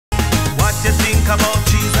about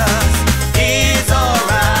Jesus? He's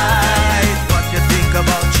alright. What you think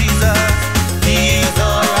about Jesus? He's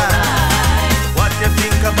alright. What you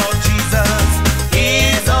think about Jesus?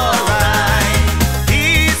 He's alright.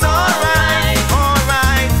 He's alright.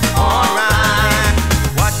 Alright. Alright.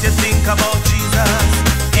 What you think about Jesus?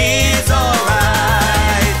 He's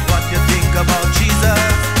alright. What you think about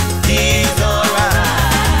Jesus? He's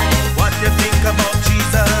alright. What you think about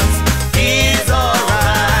Jesus? He's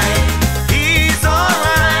alright. He's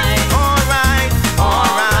alright. Alright.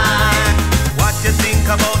 Alright. What you think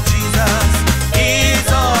about Jesus? He's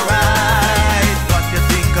alright. What you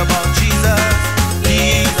think about Jesus?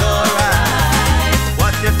 He's alright.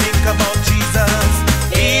 What you think about Jesus?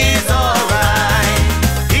 He's alright.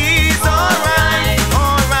 He's alright.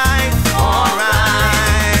 Alright.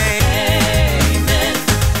 Alright. Amen.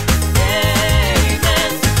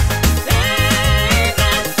 Amen.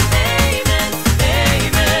 Amen.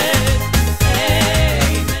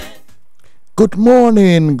 Good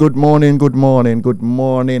morning, good morning, good morning, good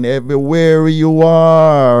morning, everywhere you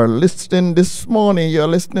are listening this morning. You're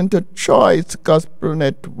listening to Choice Gospel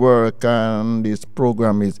Network, and this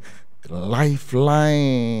program is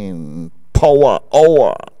Lifeline Power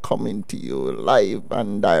Hour, coming to you live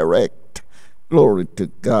and direct. Glory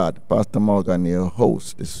to God. Pastor Morgan, your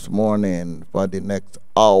host this morning for the next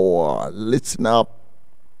hour. Listen up,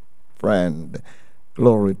 friend.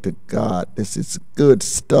 Glory to God. This is good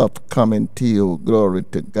stuff coming to you. Glory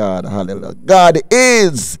to God. Hallelujah. God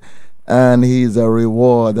is, and He's a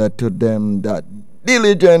rewarder to them that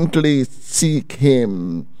diligently seek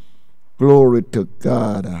Him. Glory to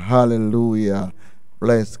God. Hallelujah.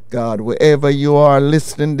 Bless God. Wherever you are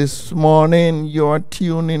listening this morning, you are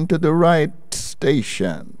tuned into the right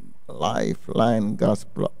station. Lifeline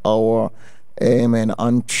Gospel Hour. Amen.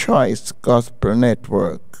 On Choice Gospel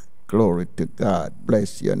Network. Glory to God.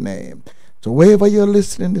 Bless your name. So wherever you're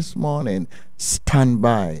listening this morning, stand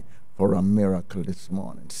by for a miracle this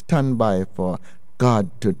morning. Stand by for God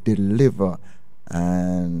to deliver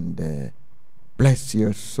and bless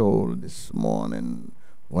your soul this morning.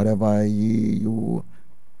 Whatever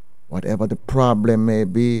whatever the problem may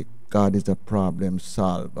be, God is a problem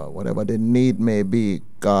solver. Whatever the need may be,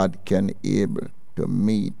 God can able to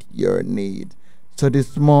meet your need. So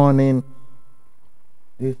this morning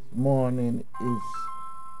is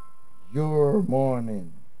your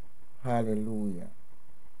morning. Hallelujah.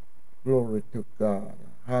 Glory to God.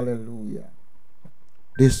 Hallelujah.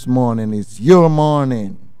 This morning is your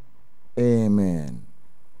morning. Amen.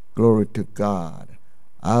 Glory to God.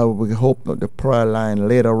 I will hope that the prayer line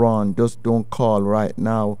later on. Just don't call right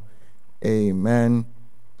now. Amen.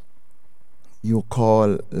 You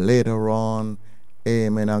call later on.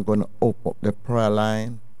 Amen. I'm going to open up the prayer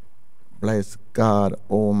line. Bless God,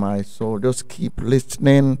 oh my soul. Just keep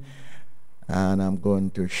listening, and I'm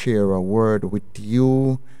going to share a word with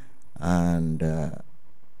you, and then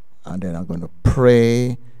I'm going to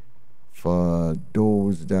pray for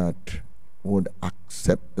those that would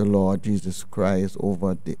accept the Lord Jesus Christ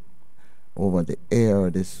over the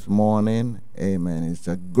air this morning. Amen. It's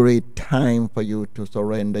a great time for you to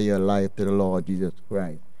surrender your life to the Lord Jesus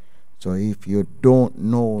Christ. So if you don't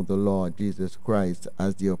know the Lord Jesus Christ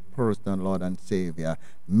as your personal Lord and Savior,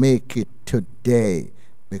 make it today,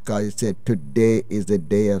 because He said today is the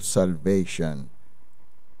day of salvation.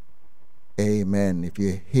 Amen. If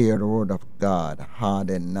you hear the word of God,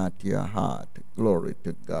 harden not your heart. Glory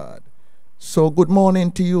to God. So good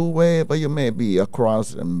morning to you wherever you may be,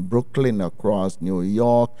 across Brooklyn, across New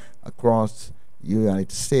York, across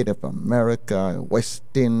United States of America, West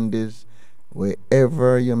Indies,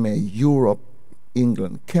 wherever you may, Europe,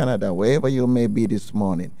 England, Canada, wherever you may be this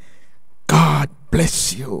morning. God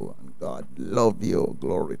bless you and God love you.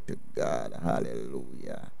 Glory to God.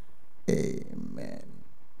 Hallelujah. Amen.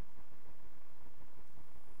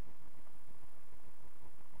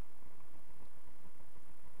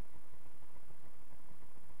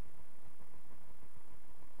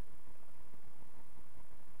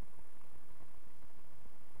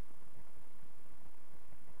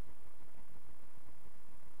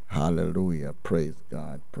 Hallelujah. Praise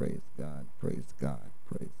God. Praise God. Praise God.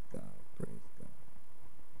 Praise God. Praise God.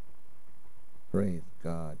 Praise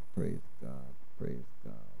God. Praise God. Praise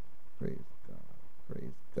God. Praise God.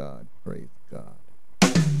 Praise God. Praise God.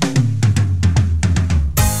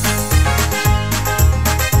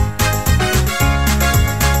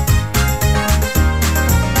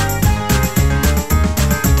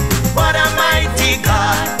 What a mighty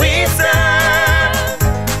God we serve.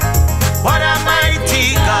 What a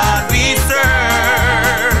mighty God we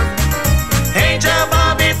serve. Angels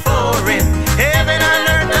bow before Him, heaven and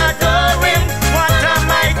earth adore Him. What a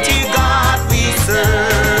mighty God we serve.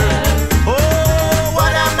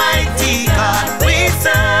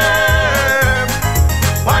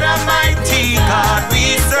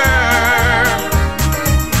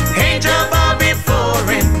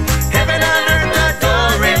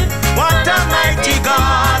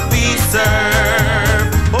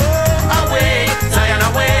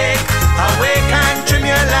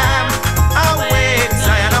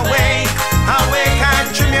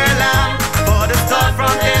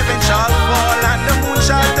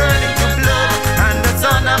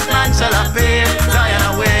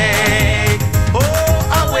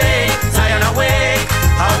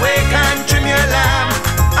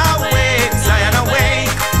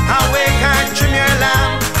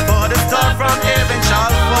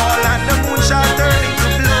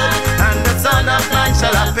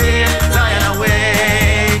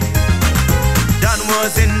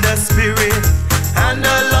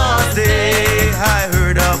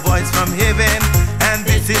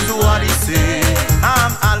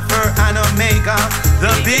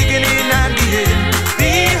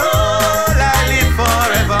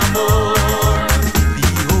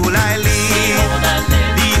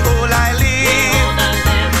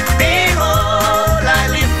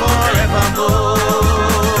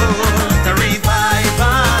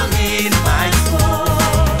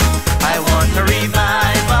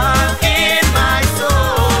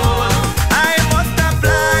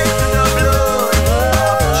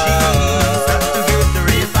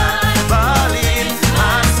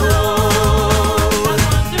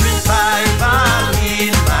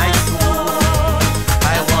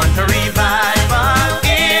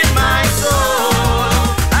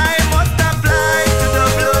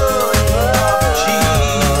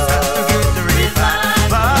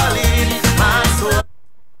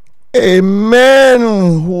 Amen.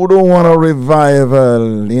 Who don't want a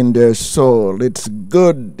revival in their soul? It's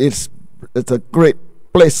good. It's a great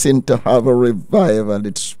blessing to have a revival.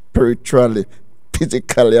 It's spiritually,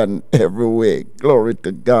 physically, and every way. Glory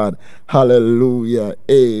to God. Hallelujah.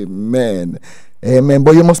 Amen. Amen.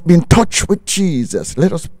 But you must be in touch with Jesus.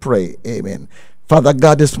 Let us pray. Amen. Father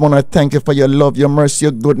God, this morning I thank you for your love, your mercy,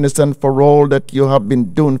 your goodness, and for all that you have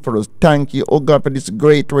been doing for us. Thank you, oh God, for this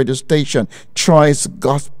great radio station, Choice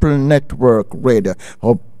Gospel Network Radio,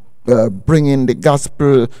 bringing the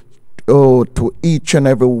gospel to each and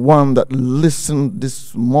every one that listened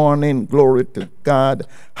this morning. Glory to God.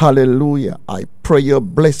 Hallelujah. I pray your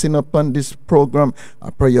blessing upon this program. I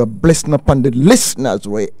pray your blessing upon the listeners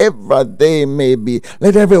wherever they may be.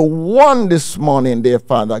 Let everyone this morning, dear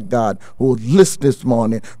Father God, who listens this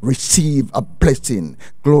morning, receive a blessing.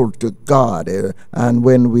 Glory to God. And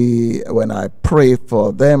when I pray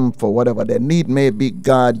for them, for whatever their need may be,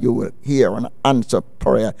 God, you will hear and answer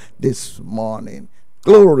prayer this morning.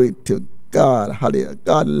 Glory to God. Hallelujah.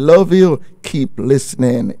 God love you. Keep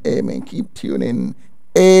listening. Amen. Keep tuning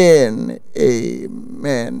in.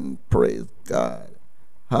 Amen. Praise God.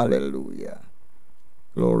 Hallelujah.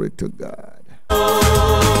 Glory to God.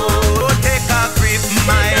 Oh, take a grip,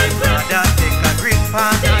 my brother. Take a grip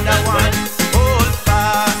on another one. Hold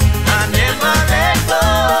fast and never let go.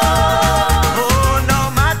 Oh, no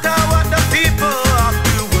matter what the people of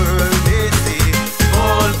the world may say,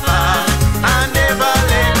 hold fast.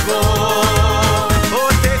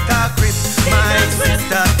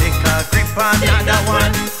 Another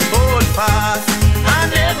one, hold fast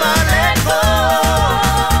and never let go.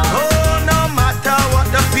 Oh, no matter what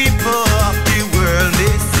the people of the world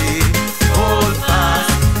may say, hold fast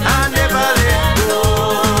and never let go.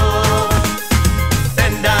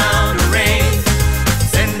 Send down the rain,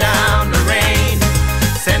 send down the rain,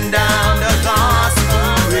 send down the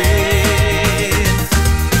gospel rain.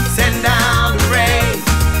 Send down the rain,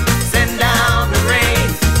 send down the rain.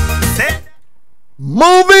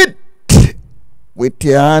 Move it with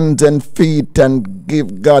your hands and feet and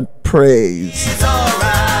give God praise. He's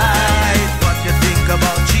alright. What you think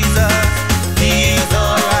about Jesus? He's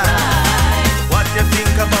alright. What you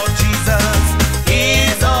think about Jesus?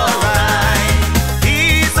 He's alright.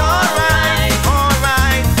 He's alright.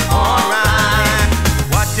 Alright. Alright.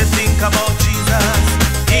 What you think about Jesus?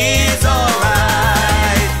 He's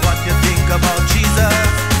alright. What you think about Jesus?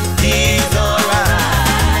 He's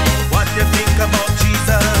alright. What you think about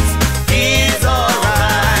Jesus? He's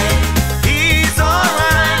alright. He's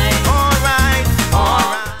alright. Alright.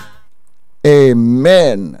 Alright.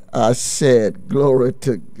 Amen. I said, glory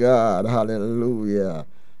to God. Hallelujah.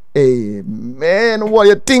 Amen. What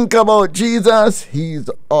you think about Jesus? He's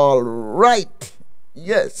all right.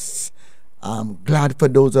 Yes. I'm glad for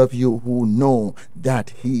those of you who know that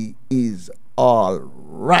he is all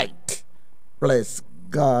right. Bless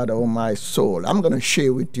God, oh my soul. I'm going to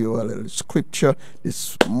share with you a little scripture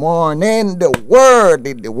this morning. The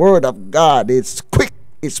word of God is quick,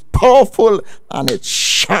 it's powerful, and it's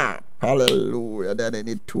sharp. Hallelujah. That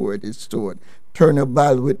any two-edged is sword. Turn your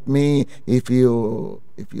Bible with me if you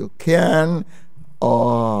can.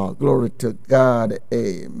 Oh, glory to God.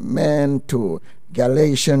 Amen. To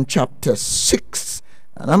Galatians chapter 6.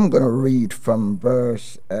 And I'm going to read from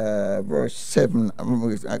verse 7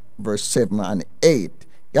 and 8.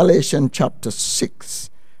 Galatians chapter 6,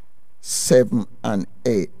 7 and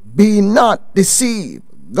 8. Be not deceived,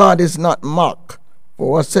 God is not mocked.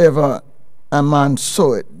 For whatsoever a man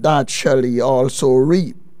soweth, that shall he also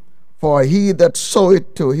reap. For he that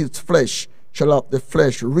soweth to his flesh shall of the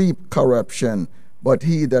flesh reap corruption, but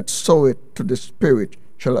he that soweth to the Spirit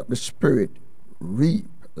shall of the Spirit reap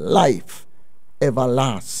life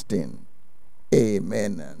everlasting.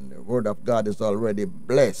 Amen. And the word of God is already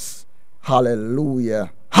blessed.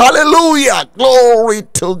 Hallelujah. Hallelujah. Glory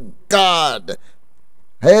to God.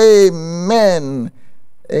 Amen.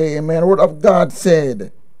 Amen. The word of God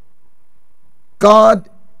said, God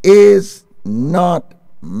is not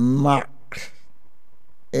mocked.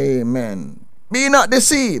 Amen. Be not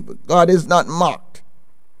deceived. God is not mocked.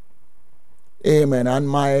 Amen. And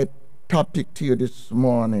my topic to you this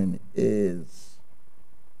morning is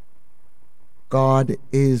God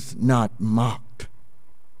is not mocked.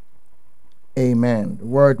 Amen. The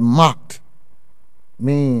word mocked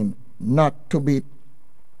means not to be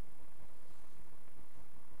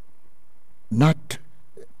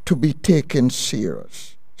taken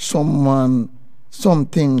serious. Something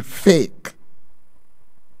fake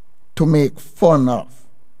to make fun of.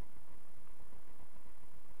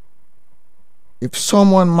 If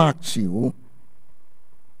someone mocks you,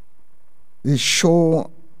 they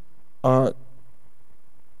show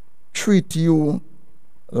treat you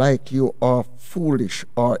like you are foolish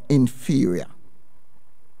or inferior.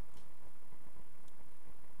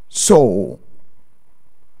 So,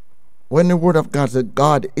 when the word of God says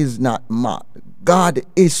God is not mocked, God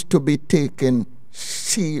is to be taken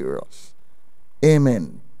serious.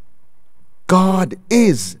 Amen. God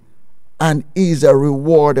is and is a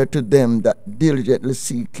rewarder to them that diligently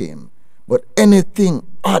seek him. But anything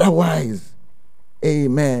otherwise,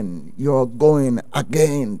 amen, you're going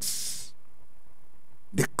against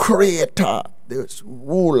the creator, the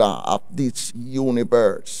ruler of this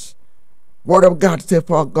universe. Word of God says,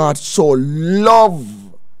 for God so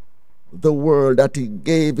loved the world that he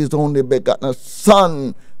gave his only begotten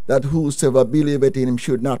Son, that whosoever believeth in him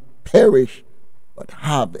should not perish, but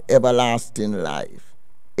have everlasting life.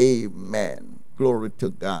 Amen. Glory to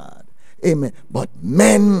God. Amen. But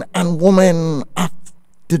men and women of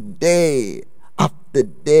today,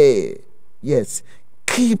 yes,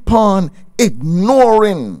 keep on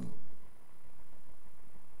ignoring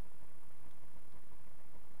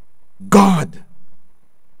God.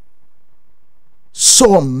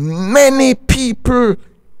 So many people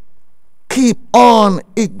keep on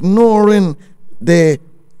ignoring the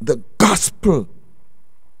gospel.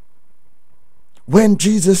 When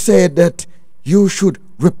Jesus said that you should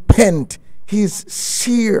repent, he's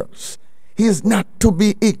serious. He's not to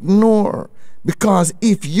be ignored. Because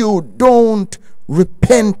if you don't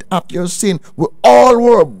repent of your sin, we all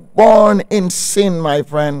were born in sin, my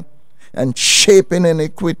friend, and shaped in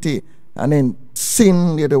iniquity, and in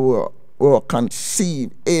sin the world were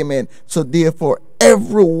conceived. Amen. So therefore,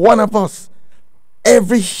 every one of us,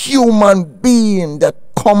 every human being that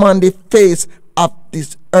come on the face of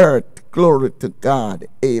this earth, glory to God,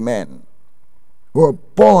 amen, were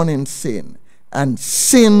born in sin. And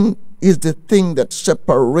sin is the thing that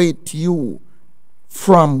separates you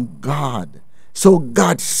from God. So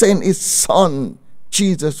God sent his Son,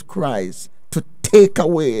 Jesus Christ, to take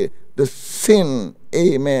away the sin,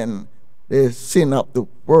 amen, the sin of the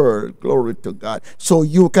world, glory to God. So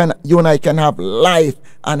you and I can have life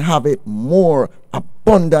and have it more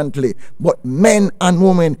abundantly. But men and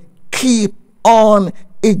women keep on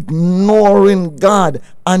ignoring God,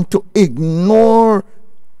 and to ignore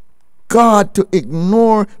God, to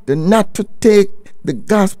ignore not to take the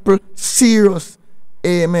gospel serious.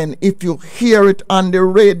 Amen. If you hear it on the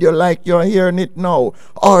radio like you're hearing it now,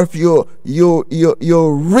 or if you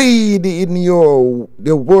read in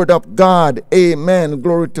the word of God, amen,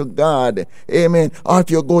 glory to God, amen, or if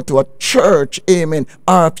you go to a church, amen,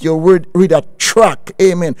 or if you read a tract,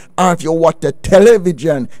 amen, or if you watch the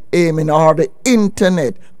television, amen, or the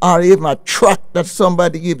internet, or even a tract that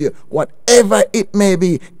somebody give you, whatever it may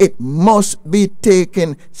be, it must be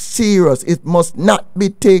taken serious. It must not be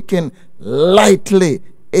taken lightly.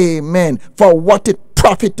 Amen. For what it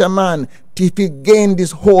profit a man if he gain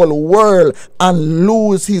this whole world and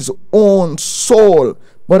lose his own soul?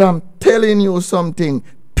 But I'm telling you something,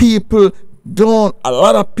 a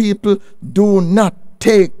lot of people do not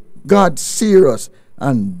take God serious,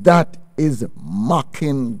 and that is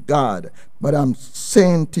mocking God. But I'm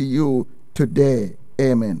saying to you today,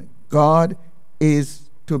 amen, God is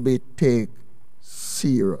to be taken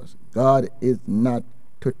serious. God is not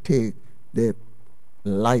to take the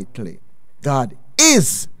lightly. God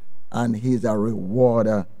is, and he's a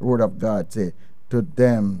rewarder. The word of God says, to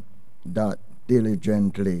them that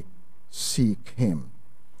diligently seek him.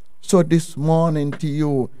 So this morning to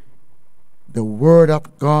you, the word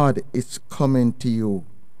of God is coming to you.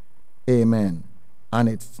 Amen. And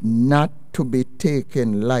it's not to be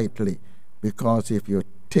taken lightly, because if you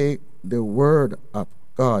take the word of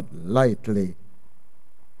God lightly,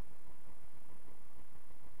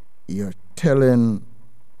 you're telling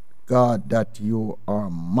God that you are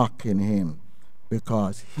mocking him,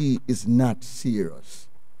 because he is not serious.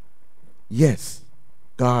 Yes,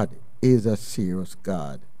 God is a serious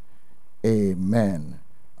God. Amen.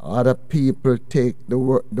 A lot of people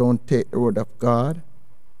don't take the word of God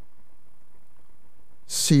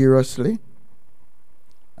seriously,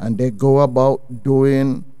 and they go about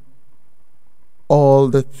doing all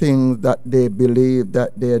the things that they believe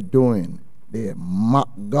that they're doing. They mock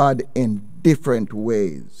God in different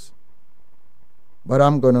ways. But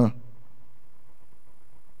I'm going to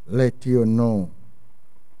let you know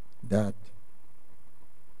that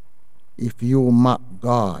if you mock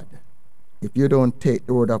God, if you don't take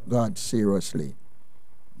the word of God seriously,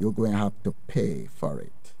 you're going to have to pay for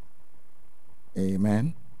it.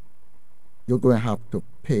 Amen. You're going to have to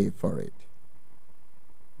pay for it.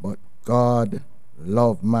 But God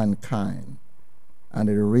loved mankind. And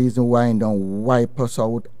the reason why he don't wipe us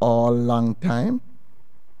out all long time,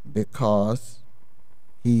 because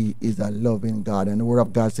He is a loving God. And the word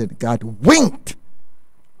of God said, God winked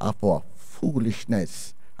of our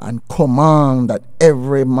foolishness and command that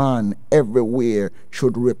every man everywhere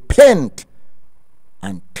should repent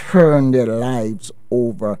and turn their lives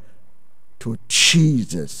over to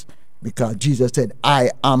Jesus. Because Jesus said, I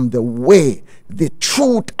am the way, the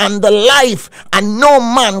truth, and the life, and no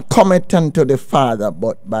man cometh unto the Father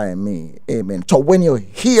but by me. Amen. So when you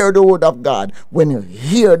hear the word of God, when you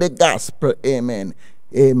hear the gospel, amen,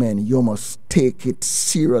 amen, you must take it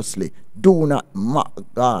seriously. Do not mock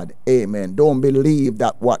God. Amen. Don't believe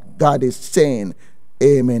that what God is saying,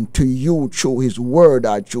 amen, to you through his word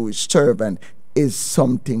or through his servant is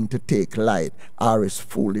something to take light or is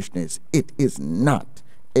foolishness. It is not.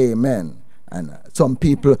 Amen. And some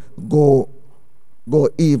people go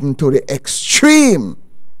even to the extreme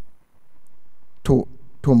to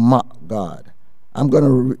mock God. I'm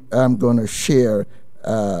gonna share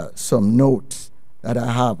some notes that I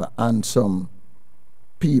have on some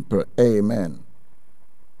people, amen,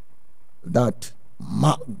 that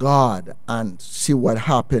mock God and see what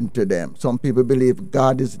happened to them. Some people believe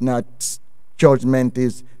God is not judgment,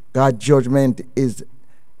 is God's judgment is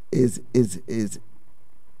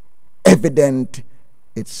evident,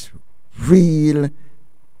 it's real,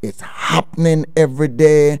 it's happening every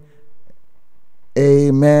day.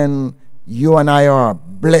 Amen. You and I are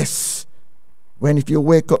blessed. When if you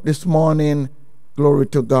wake up this morning, glory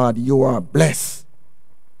to God, you are blessed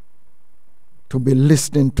to be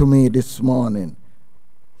listening to me this morning.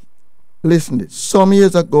 Listen, some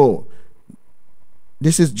years ago,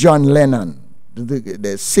 this is John Lennon,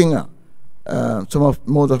 the singer.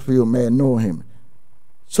 Most of you may know him.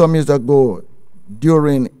 Some years ago,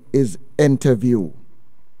 during his interview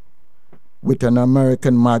with an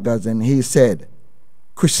American magazine, he said,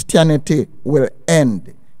 Christianity will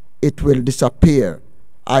end. It will disappear.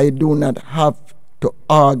 I do not have to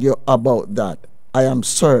argue about that. I am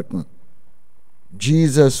certain.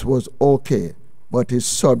 Jesus was okay, but his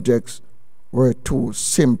subjects were too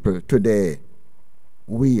simple. Today,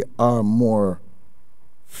 we are more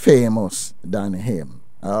famous than him.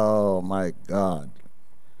 Oh my God.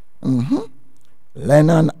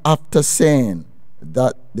 Lennon, after saying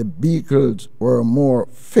that the Beatles were more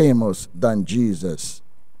famous than Jesus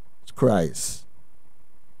Christ,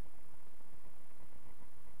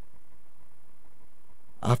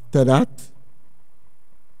 after that,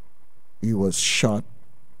 he was shot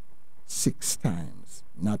 6 times,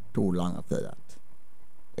 not too long after that.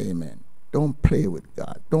 Amen. Don't play with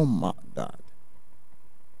God. Don't mock God.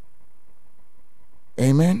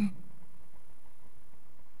 Amen.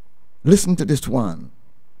 Listen to this one.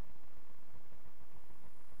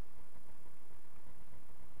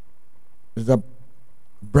 The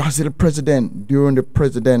Brazil president, during the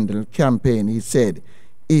presidential campaign, he said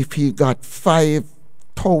if he got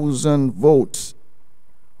 5,000 votes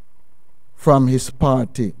from his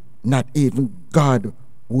party, not even God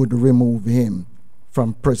would remove him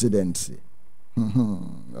from presidency.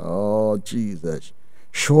 Oh, Jesus.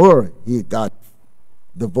 Sure, he got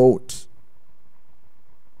the votes,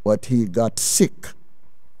 but he got sick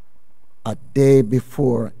a day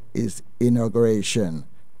before his inauguration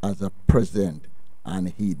as a president, and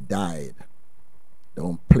he died.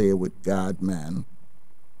 Don't play with God, man.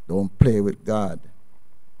 Don't play with God.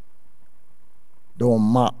 Don't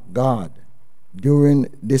mock God.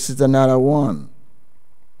 This is another one.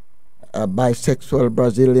 A bisexual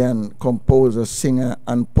Brazilian composer, singer,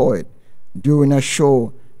 and poet. During a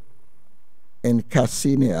show in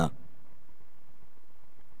Cassinia,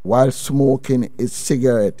 while smoking his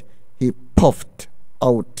cigarette, he puffed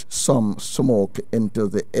out some smoke into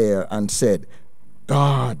the air and said,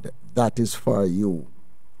 God, that is for you.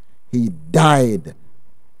 He died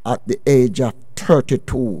at the age of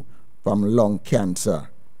 32 from lung cancer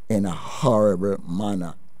in a horrible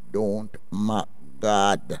manner. Don't mock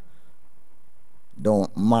God.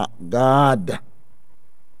 Don't mock God.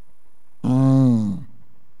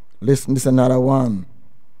 Listen, this is another one.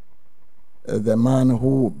 The man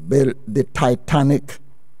who built the Titanic,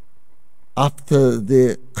 after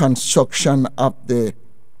the construction of the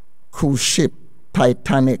cruise ship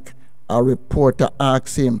Titanic, a reporter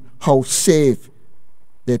asked him how safe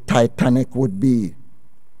the Titanic would be.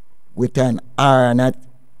 With an ironic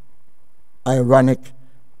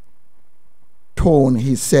tone,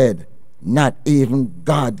 he said, not even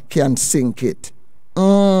God can sink it.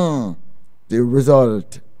 The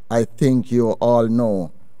result, I think you all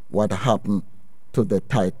know what happened to the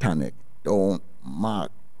Titanic. Don't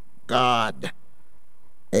mock God.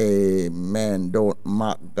 Amen. Don't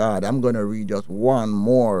mock God. I'm going to read just one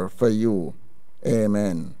more for you.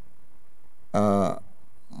 Amen.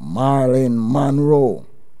 Marilyn Monroe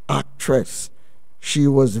actress. She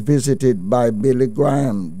was visited by Billy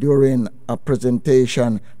Graham during a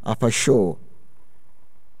presentation of a show.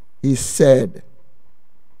 He said,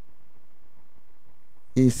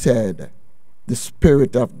 the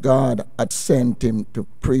Spirit of God had sent him to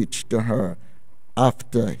preach to her.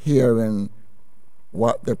 After hearing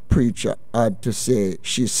what the preacher had to say,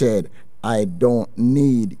 she said, I don't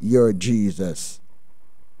need your Jesus.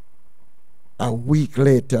 A week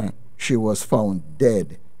later, she was found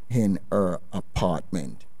dead in her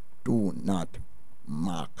apartment. Do not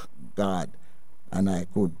mock God. And I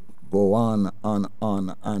could go on and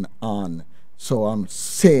on and on. So I'm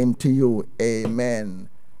saying to you, amen.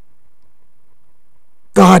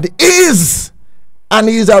 God is, and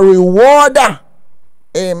He's a rewarder.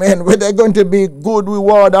 Amen. Whether it's going to be good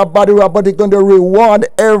reward or bad reward, but He's going to reward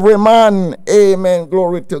every man. Amen.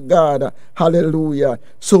 Glory to God. Hallelujah.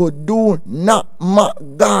 So do not mock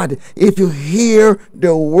God. If you hear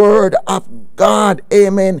the word of God,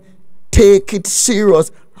 amen, take it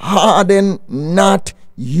serious. Harden not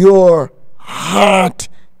your heart.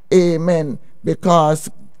 Amen. Because,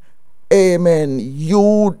 amen,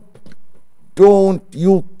 you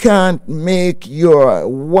can't make your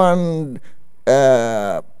one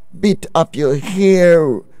bit of your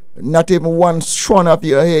hair, not even one strand of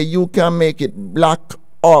your hair, you can make it black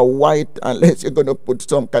or white unless you're going to put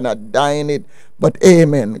some kind of dye in it. But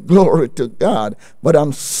amen, glory to God. But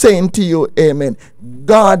I'm saying to you, amen,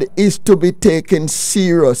 God is to be taken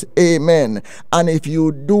serious. Amen. And if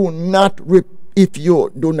you do not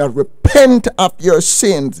repent of your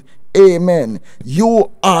sins, amen,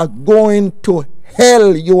 you are going to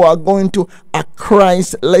hell. You are going to a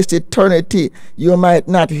Christless eternity. You might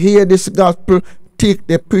not hear this gospel.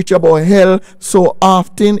 They preach about hell so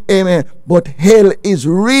often, amen, but hell is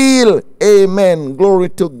real. Amen. Glory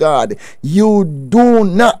to God. You do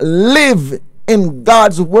not live in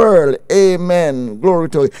God's world. Amen.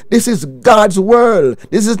 Glory to God. This is God's world.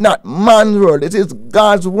 This is not man's world. This is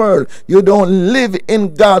God's world. You don't live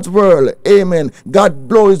in God's world. Amen. God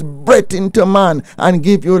blows breath into man and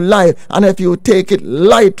give you life. And if you take it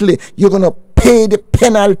lightly, you're going to pay the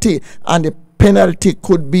penalty. And the penalty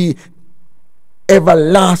could be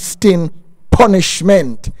everlasting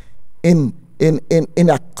punishment in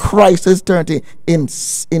a crisis eternity in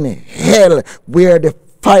hell where the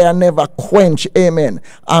fire never quench. Amen.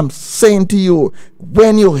 I'm saying to you,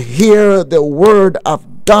 when you hear the word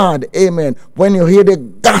of God, amen, when you hear the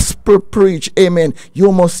gospel preach, amen,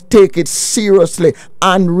 you must take it seriously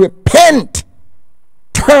and repent.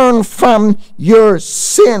 Turn from your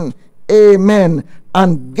sin, amen,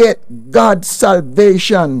 and get God's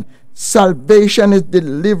salvation. Salvation is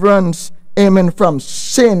deliverance, amen, from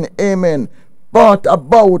sin, amen, brought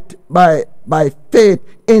about by faith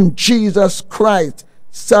in Jesus Christ.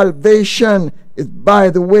 Salvation is by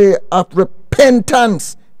the way of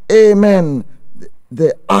repentance. Amen.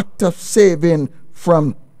 The act of saving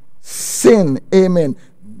from sin. Amen.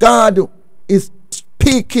 God is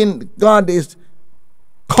speaking. God is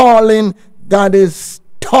calling. God is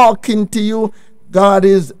talking to you. God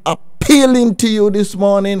is appealing to you this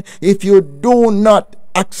morning. If you do not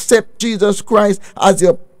accept Jesus Christ as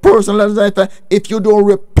your personal life, if you don't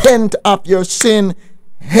repent of your sin,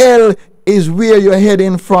 hell is where you're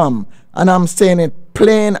heading from. And I'm saying it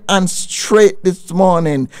plain and straight this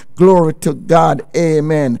morning. Glory to God.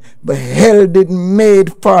 Amen. But hell didn't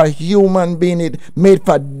made for a human being. It made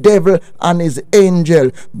for devil and his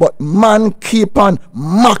angel. But man keep on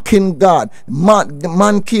mocking God.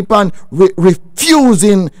 Man keep on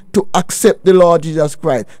refusing to accept the Lord Jesus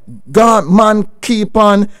Christ. Man keep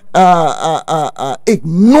on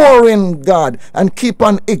ignoring God and keep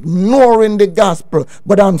on ignoring the gospel.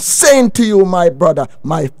 But I'm saying to you, my brother,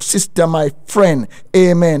 my sister, my friend,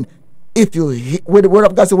 amen, if you with the word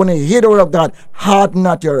of God, so when you hear the word of God, harden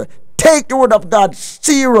not your, take the word of God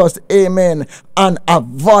serious, amen, and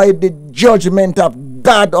avoid the judgment of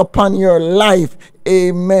God upon your life.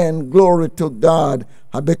 Amen. Glory to God.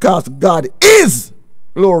 Because God is.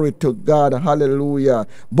 Glory to God. Hallelujah.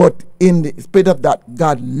 But in the spirit of that,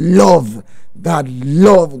 God love. God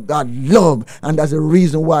love. God love. And that's the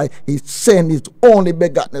reason why He sent His only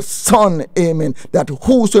begotten Son. Amen. That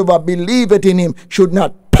whosoever believeth in Him should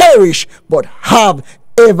not perish, but have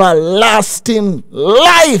everlasting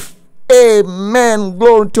life. Amen.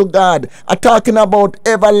 Glory to God. I'm talking about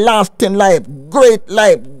everlasting life, great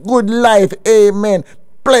life, good life. Amen.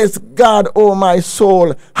 Bless God, oh my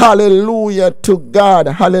soul. Hallelujah to God.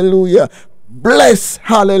 Hallelujah. Bless.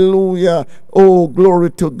 Hallelujah. Oh,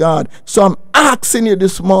 glory to God. So I'm asking you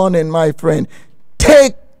this morning, my friend,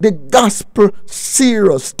 take the gospel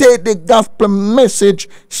serious. Take the gospel message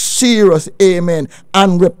serious. Amen.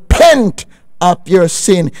 And repent of your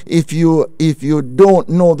sin if you don't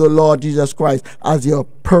know the Lord Jesus Christ as your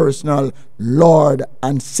personal Lord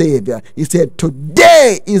and Savior. He said,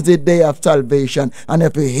 today is the day of salvation. And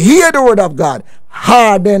if you hear the word of God,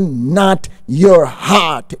 harden not your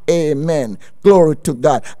heart. Amen. Glory to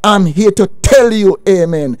God. I'm here to tell you,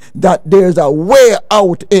 amen, that there's a way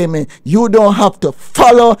out. Amen. You don't have to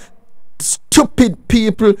follow stupid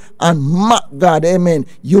people and mock God. Amen.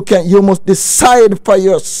 You must decide for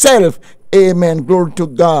yourself. Amen. Glory to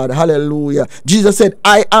God. Hallelujah. Jesus said,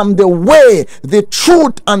 I am the way, the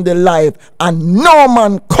truth, and the life, and no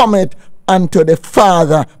man cometh unto the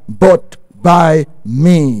Father but by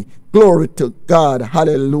me. Glory to God.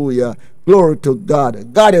 Hallelujah. Glory to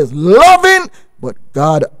God. God is loving, but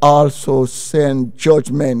God also sends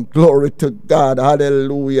judgment. Glory to God.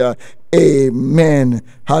 Hallelujah. Amen.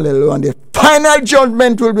 Hallelujah. And the final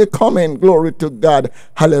judgment will be coming. Glory to God.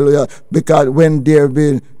 Hallelujah. Because when there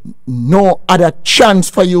will be no other chance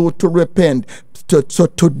for you to repent. So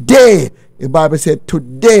today, the Bible said,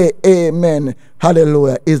 today, amen,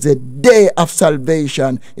 hallelujah, is a day of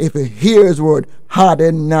salvation. If you hear his word,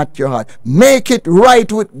 harden not your heart. Make it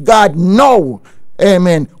right with God now.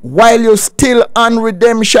 Amen. While you're still on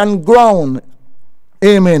redemption ground.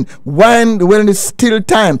 Amen. When it's still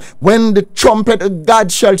time, when the trumpet of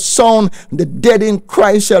God shall sound, the dead in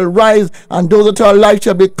Christ shall rise, and those that are alive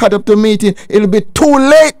shall be caught up to meet him. It'll be too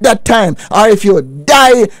late that time. Or if you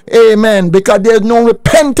die, amen, because there's no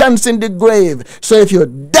repentance in the grave. So if you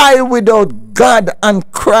die without God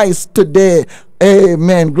and Christ today,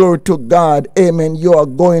 amen, glory to God, amen, you are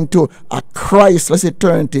going to a Christless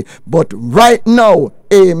eternity. But right now,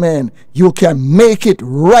 amen, you can make it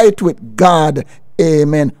right with God.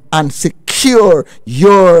 Amen. And secure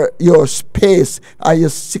your space. And you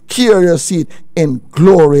secure your seat in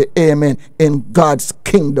glory. Amen. In God's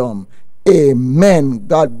kingdom. Amen.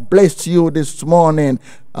 God bless you this morning.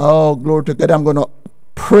 Oh, glory to God. I'm going to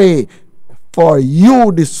pray for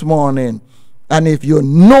you this morning. And if you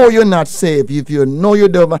know you're not saved, if you know you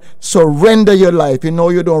don't surrender your life, you know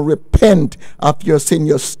you don't repent of your sin,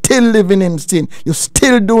 you're still living in sin, you're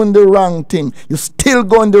still doing the wrong thing, you're still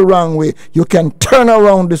going the wrong way, you can turn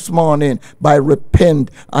around this morning by repent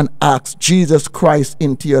and ask Jesus Christ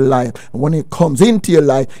into your life. And when he comes into your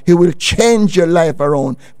life, he will change your life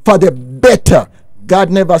around for the better. God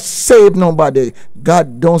never saved nobody.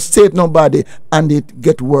 God don't save nobody and it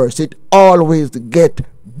get worse. It always get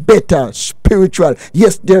better, spiritual.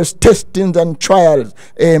 Yes, there's testings and trials.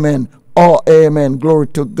 Amen. Oh, amen. Glory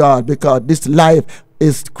to God. Because this life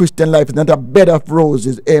is, Christian life is not a bed of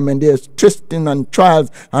roses. Amen. There's testings and trials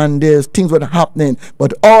and there's things that are happening.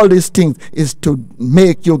 But all these things is to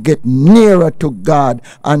make you get nearer to God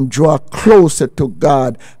and draw closer to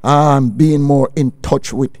God and being more in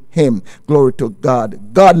touch with him. Glory to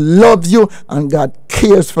God. God loves you and God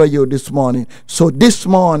cares for you this morning. So this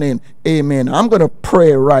morning, amen, I'm going to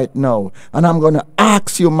pray right now. And I'm going to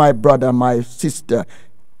ask you, my brother, my sister,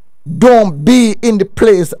 don't be in the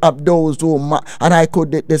place of those who, and I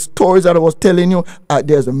could, the stories that I was telling you,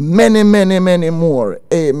 there's many, many, many more.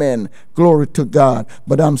 Amen. Glory to God.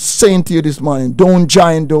 But I'm saying to you this morning, don't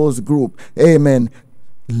join those groups. Amen.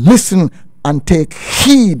 Listen and take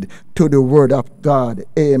heed to the word of God.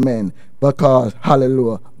 Amen. Because,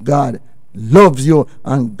 hallelujah, God loves you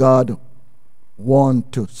and God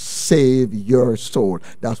want to save your soul.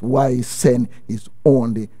 That's why he sent his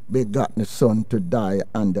only begotten son to die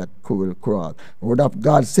on that cruel cross. The word of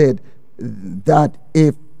God said that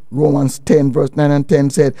if Romans 10 verse 9 and 10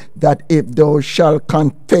 said that if thou shalt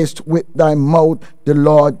confess with thy mouth the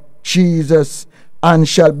Lord Jesus and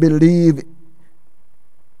shall believe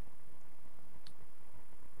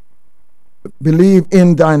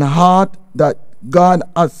in thine heart that God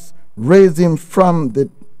has raised him from the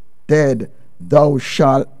dead, thou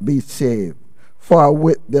shalt be saved. For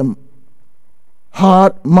with the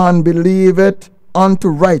heart man believeth unto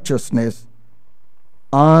righteousness,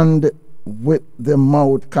 and with the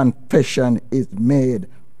mouth confession is made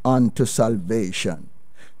unto salvation.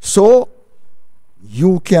 So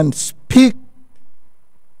you can speak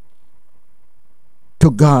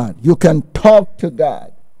to God. You can talk to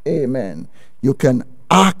God. Amen. You can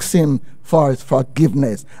ask him for his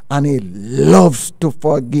forgiveness, and he loves to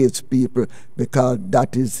forgive people because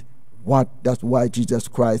that's why Jesus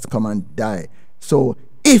Christ come and die. So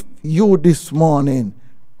if you this morning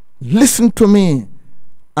listen to me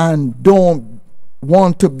and don't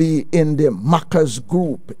want to be in the mockers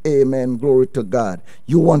group, amen, glory to God,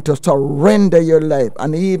 you want to surrender your life,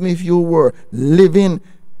 and even if you were living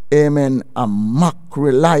amen, a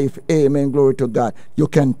mockery life, amen, glory to God, you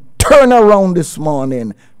can turn around this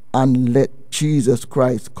morning and let Jesus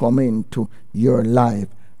Christ come into your life,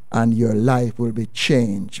 and your life will be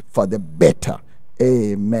changed for the better.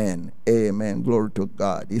 Amen. Amen. Glory to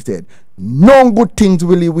God. He said, no good things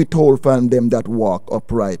will he withhold from them that walk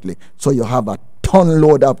uprightly. So you have a ton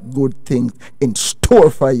load of good things in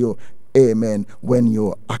store for you. Amen. When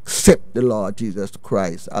you accept the Lord Jesus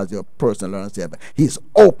Christ as your personal Lord and Savior, He's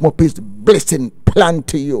opened up His blessing plan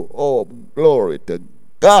to you. Oh, glory to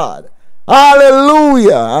God.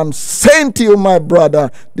 Hallelujah. I'm saying to you, my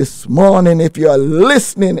brother, this morning, if you are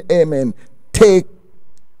listening, amen, take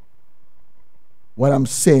what I'm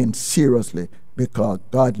saying seriously, because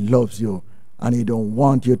God loves you and He don't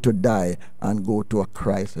want you to die and go to a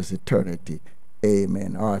Christless eternity.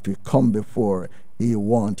 Amen. Or if you come before, He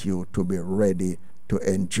wants you to be ready to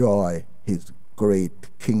enjoy His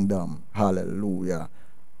great kingdom. Hallelujah.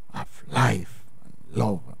 Of life and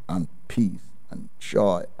love and peace and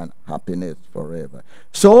joy and happiness forever.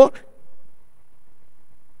 So,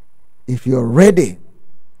 if you're ready,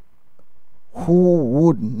 who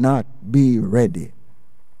would not be ready?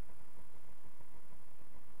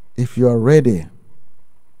 If you're ready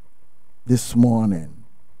this morning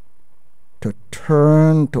to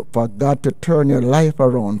for God to turn your life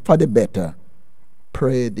around for the better,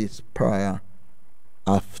 pray this prayer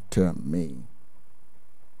after me.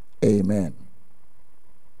 Amen.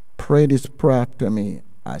 Pray this prayer after me.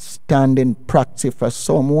 I stand in proxy for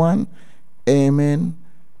someone. Amen.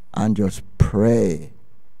 And just pray.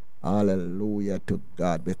 Hallelujah to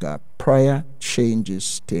God, because prayer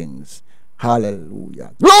changes things.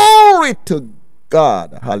 Hallelujah. Glory to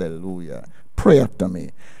God. Hallelujah. Pray after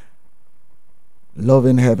me.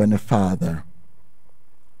 Loving Heavenly Father,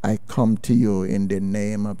 I come to you in the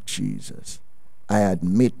name of Jesus. I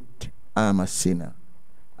admit I'm a sinner.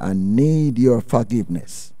 I need your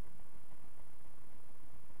forgiveness.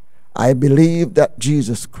 I believe that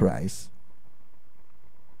Jesus Christ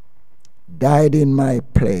died in my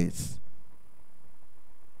place,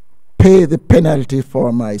 paid the penalty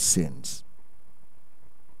for my sins.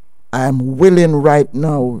 I am willing right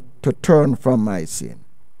now to turn from my sin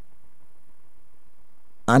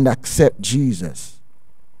and accept Jesus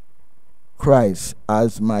Christ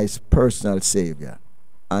as my personal Savior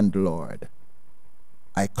and Lord.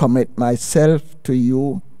 I commit myself to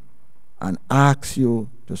you and ask you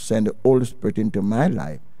to send the Holy Spirit into my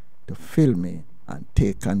life to fill me and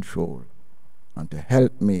take control, and to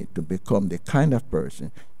help me to become the kind of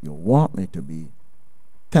person you want me to be.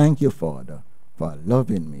 Thank you, Father, for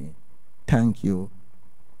loving me. Thank you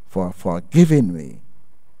for forgiving me.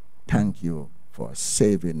 Thank you for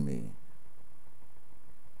saving me.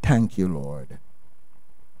 Thank you, Lord.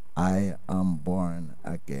 I am born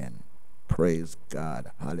again. Praise God.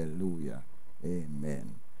 Hallelujah.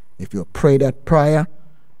 Amen. If you pray that prayer,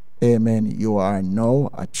 amen, you are now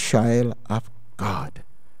a child of God.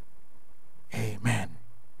 Amen.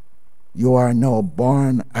 You are now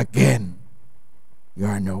born again. You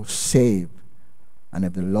are now saved. And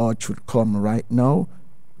if the Lord should come right now,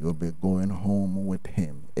 you'll be going home with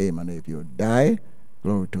Him. Amen. If you die,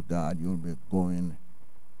 glory to God, you'll be going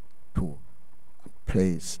to a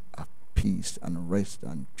place of peace and rest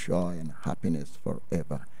and joy and happiness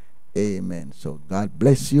forever. Amen. So God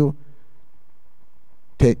bless you.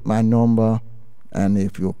 Take my number, and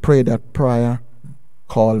if you pray that prayer,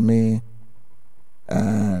 call me,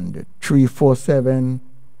 and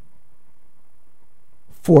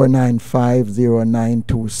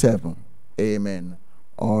 347-495-0927. Amen.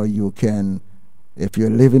 Or you can, if you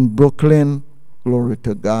live in Brooklyn, glory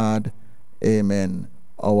to God, amen,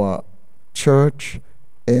 our church,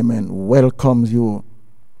 amen, welcome you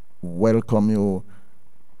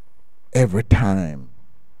every time.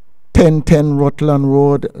 1010 Rutland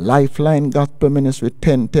Road, Lifeline Gospel Ministry,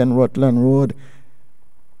 1010 Rutland Road,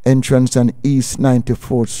 entrance on East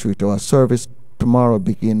 94th Street. Our service tomorrow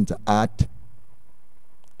begins at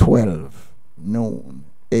 12 noon.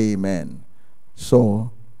 Amen.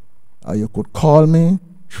 So you could call me,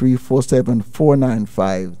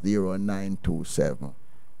 347-495-0927.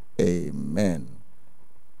 Amen.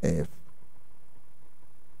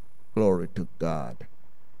 Glory to God.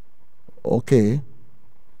 Okay.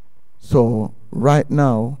 So right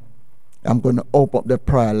now, I'm going to open up the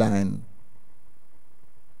prayer line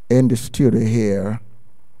in the studio here.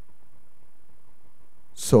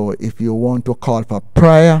 So if you want to call for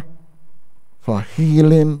prayer, for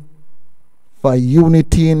healing, for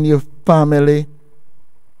unity in your family,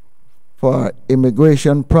 for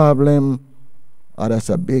immigration problem, that's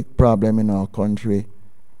a big problem in our country,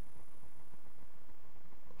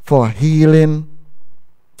 for healing,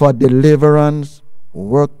 for deliverance,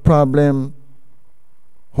 work problem,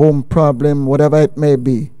 home problem, whatever it may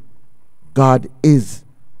be, God is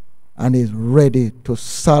and is ready to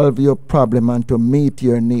solve your problem and to meet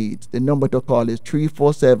your needs. The number to call is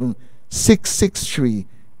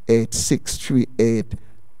 347-663-8638,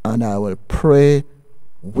 and I will pray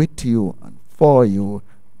with you and for you.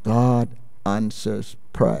 God answers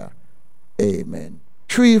prayer. Amen.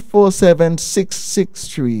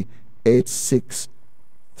 347-663-8638.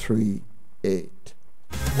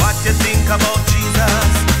 What you think about Jesus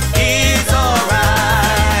is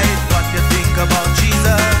alright. What you think about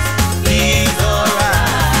Jesus is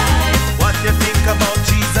alright. What you think about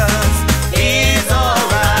Jesus is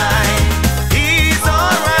alright. He's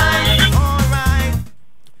alright. Alright.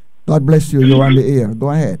 God bless you. You're on the air. Go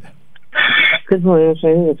ahead. Good morning. I'm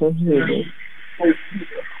trying to get on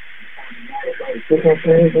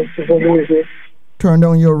to Turn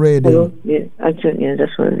down your radio. Hello? Yeah, actually, yeah,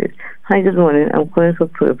 that's what it is. Hi, good morning. I'm calling for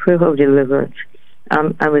prayer of deliverance.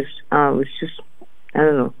 I was just, I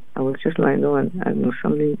don't know, I was just lying down and I know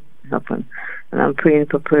something happened. And I'm praying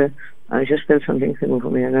for prayer. I just felt something came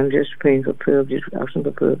over me, and I'm just praying for prayer, just asking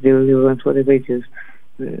for prayer of deliverance, whatever it is.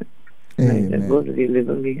 Amen. God will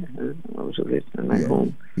deliver me out of it and my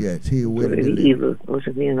home. Yes, He will Out of any deliver. evil, out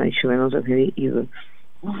of me and my children, out of any evil.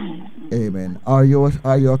 Amen. Are you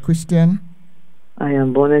a Christian? I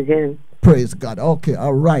am born again. Praise God. Okay,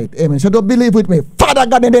 all right. Amen. So don't believe with me. Father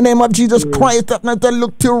God, in the name of Jesus Christ, I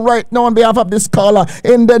look to you right now on behalf of this caller.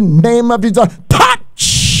 In the name of Jesus,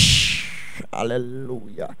 touch.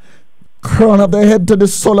 Hallelujah. Crown of their head to the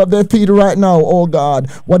sole of their feet right now, oh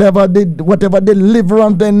God. Whatever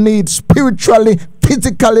deliverance they need, spiritually,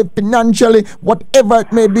 physically, financially, whatever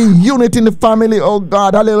it may be, unity in the family, oh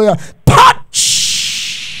God. Hallelujah.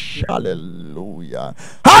 Touch. Hallelujah.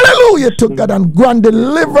 Hallelujah to God, and grant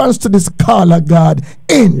deliverance to this caller, God.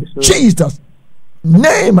 In Jesus'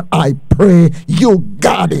 name I pray. You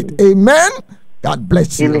got it. Amen. God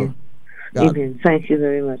bless you. Amen. God, Amen. Thank you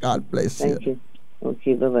very much. God bless you. Thank you.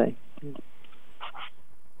 Okay, bye-bye.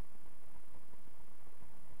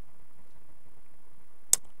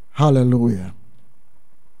 Hallelujah.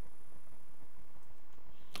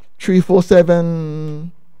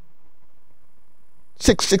 347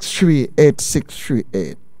 663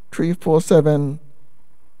 8638. 347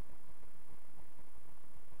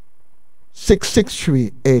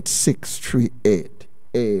 663 8638.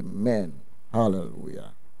 Amen.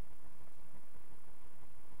 Hallelujah.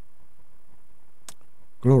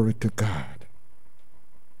 Glory to God.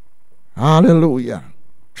 Hallelujah.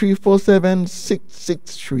 347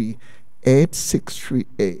 663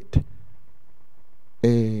 8638.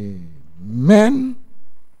 Amen.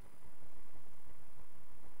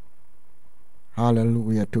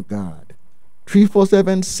 Hallelujah to God.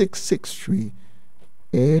 347 663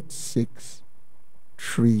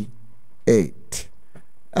 8638.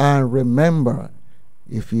 And remember,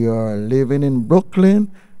 if you are living in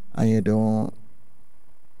Brooklyn and you don't,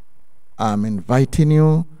 I'm inviting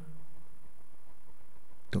you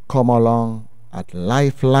to come along at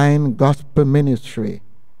Lifeline Gospel Ministry,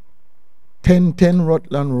 1010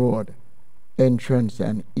 Rutland Road, entrance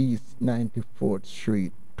and East 94th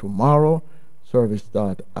Street. Tomorrow, service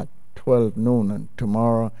start at 12 noon, and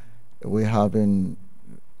tomorrow we're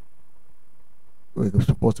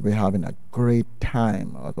supposed to be having a great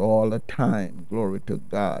time all the time. Glory to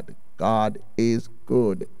God. God is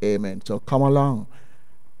good. Amen. So come along.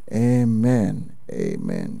 Amen.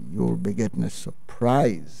 Amen. You'll be getting a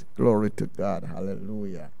surprise. Glory to God.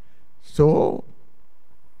 Hallelujah. So,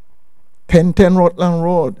 1010 Rutland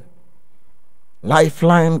Road,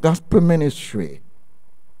 Lifeline Gospel Ministry.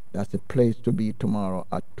 That's the place to be tomorrow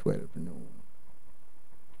at 12 noon.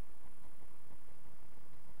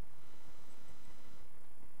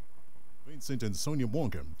 Vincent and Sonia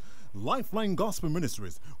Morgan. Lifeline Gospel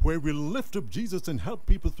Ministries, where we lift up Jesus and help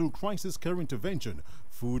people through crisis care intervention,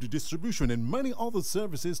 food distribution, and many other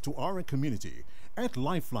services to our community. At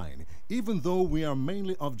Lifeline, even though we are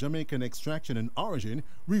mainly of Jamaican extraction and origin,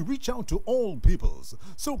 we reach out to all peoples.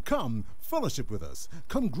 So come, fellowship with us,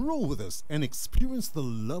 come grow with us, and experience the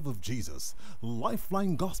love of Jesus.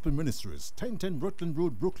 Lifeline Gospel Ministries, 1010 Rutland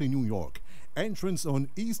Road, Brooklyn, New York. Entrance on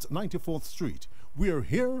East 94th Street. We are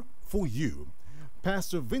here for you.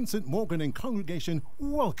 Pastor Vincent Morgan and congregation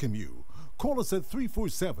welcome you. Call us at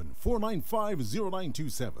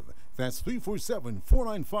 347-495-0927. That's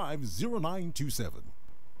 347-495-0927.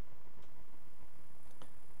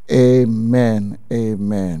 Amen.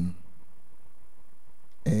 Amen.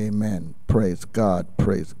 Amen. Praise God.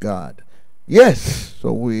 Praise God. Yes.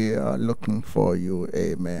 So we are looking for you.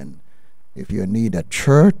 Amen. If you need a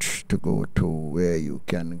church to go to where you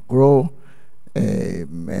can grow,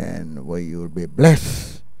 amen, where you'll be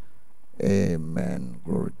blessed, amen,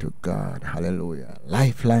 glory to God, hallelujah.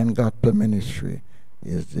 Lifeline Gospel Ministry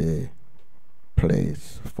is the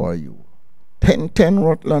place for you. 1010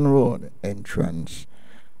 Rutland Road, entrance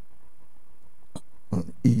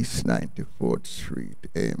on East 94th Street,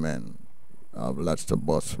 amen. Lots of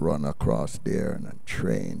bus run across there, and a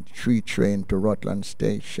train, 3 train to Rutland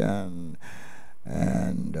Station,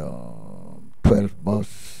 and 12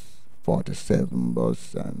 bus, 47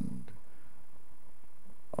 bus, and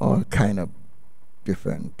all kind of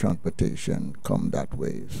different transportation come that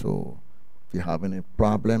way. So if you have any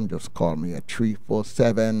problem, just call me at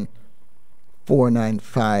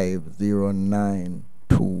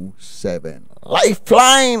 347-495-0927.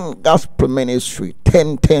 Lifeline Gospel Ministry,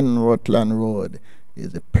 1010 Rutland Road,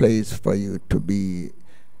 is a place for you to be,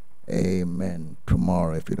 amen,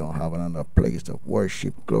 tomorrow. If you don't have another place of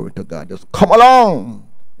worship, glory to God, just come along,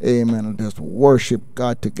 amen, just worship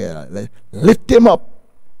God together. Lift him up.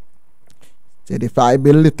 Said, if I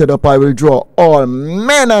be lifted up, I will draw all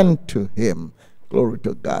men unto him. Glory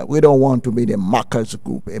to God. We don't want to be the mockers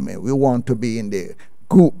group, amen. We want to be in the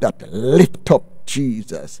group that lift up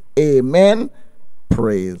Jesus, amen.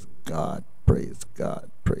 Praise God, praise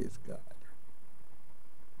God, praise God.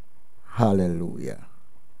 Hallelujah.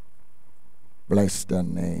 Bless the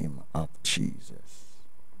name of Jesus.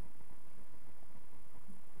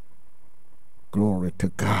 Glory to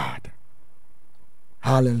God.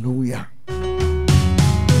 Hallelujah.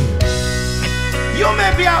 You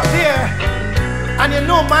may be out there and you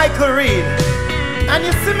know Michael Reed, and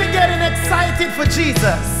you see me getting excited for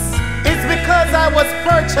Jesus. It's because I was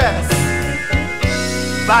purchased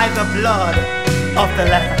by the blood of the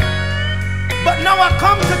Lamb. But now I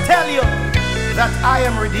come to tell you that I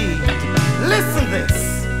am redeemed. Listen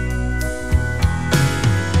this.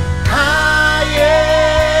 I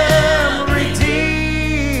am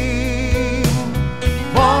redeemed,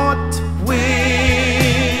 bought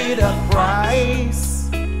with a price.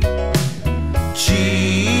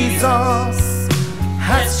 Jesus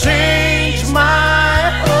has changed my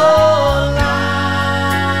whole life.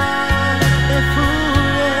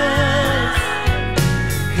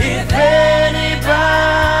 If anybody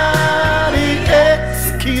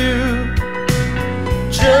asks you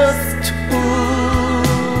just who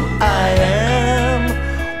I am,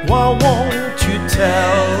 why won't you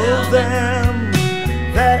tell them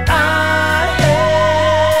that I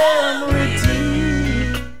am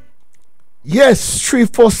redeemed? Yes,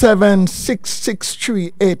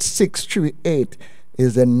 347-663-8638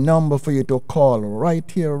 is a number for you to call right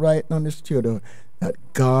here, right now in the studio, that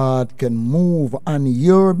God can move on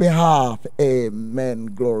your behalf.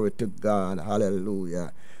 Amen. Glory to God.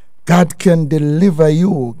 Hallelujah. God can deliver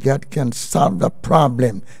you. God can solve the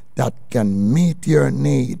problem that can meet your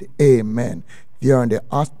need. Amen. If you're in the,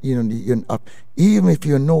 even if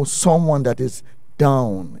you know someone that is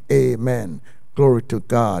down, amen. Glory to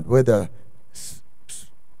God. Whether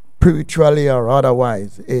spiritually or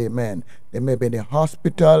otherwise, amen. They may be in the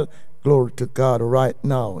hospital, glory to God, right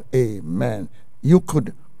now, amen. You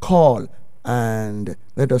could call and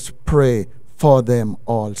let us pray for them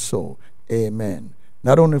also, amen.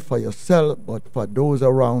 Not only for yourself, but for those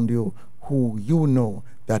around you who you know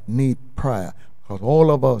that need prayer, because all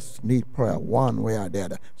of us need prayer one way or the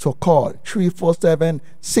other. So call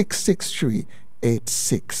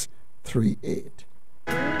 347-663-8638.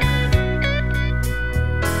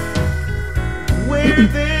 Where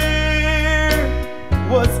there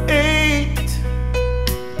was hate,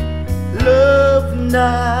 love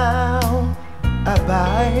now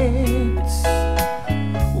abides.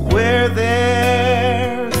 Where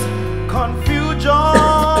there's confusion,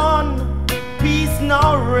 peace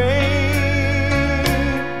now reigns.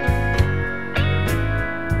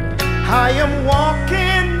 I am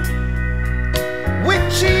walking with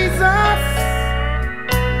Jesus.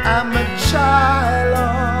 I'm a child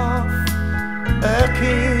of a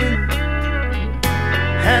king,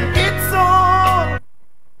 and it's all.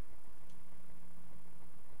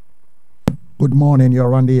 Good morning,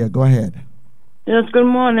 you're on the air. Go ahead. Yes, good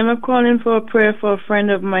morning. I'm calling for a prayer for a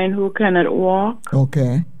friend of mine who cannot walk.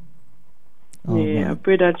 Okay. All I right.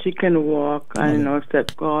 pray that she can walk and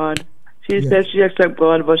accept God. She Yes. says she accepts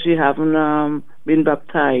God, but she haven't been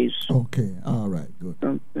baptized. Okay. All right. Good.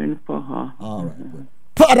 I'm praying for her. All right. Good.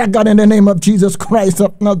 Father God, in the name of Jesus Christ,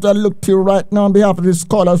 up now I look to you right now on behalf of this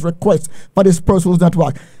caller's request for this person who's not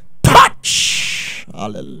walking. Touch!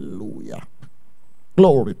 Hallelujah.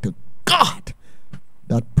 Glory to God.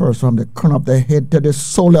 That person from the crown of their head to the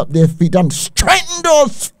sole of their feet, and strengthen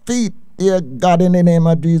those feet dear God, in the name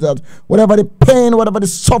of Jesus. Whatever the pain, whatever the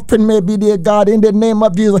suffering may be, dear God, in the name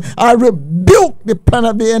of Jesus, I rebuke the plan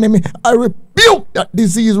of the enemy. I rebuke that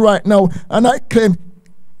disease right now, and I claim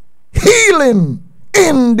healing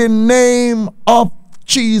in the name of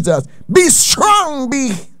Jesus. Be strong,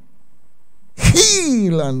 be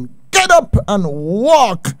healed, and get up and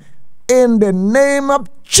walk in the name of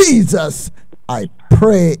Jesus. I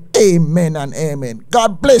pray, amen and amen.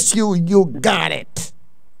 God bless you. You got it.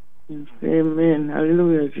 Amen.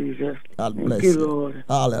 Hallelujah, Jesus. God Thank bless you, you. Lord.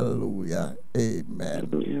 Hallelujah. Amen.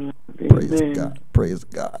 Hallelujah. Praise Amen. God. Praise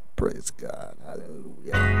God. Praise God.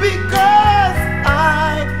 Hallelujah. Because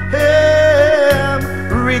I am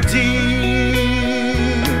redeemed.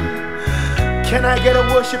 Can I get a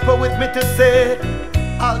worshiper with me to say,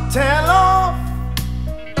 I'll tell of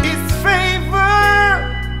his favor,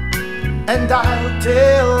 and I'll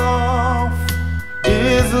tell of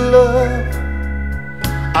his love.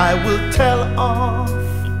 I will tell of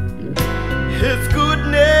his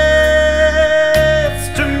goodness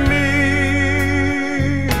to me.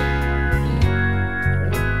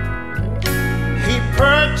 He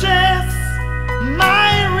purchased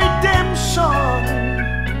my redemption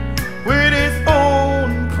with his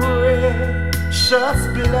own precious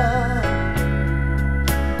blood,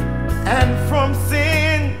 and from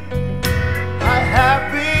sin I have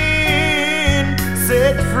been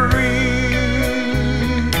set free.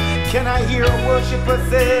 Can I hear a worshiper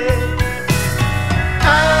say,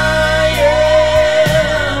 I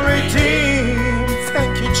am redeemed.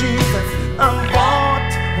 Thank you, Jesus. I'm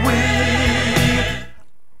bought with.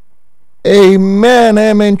 Amen.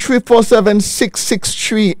 Amen.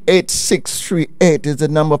 347-663-8638 is the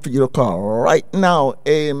number for you to call right now.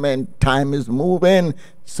 Amen. Time is moving.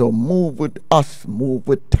 So move with us. Move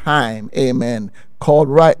with time. Amen. Call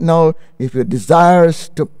right now if you desire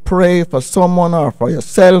to pray for someone or for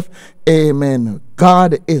yourself. Amen.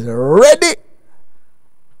 God is ready.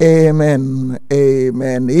 Amen.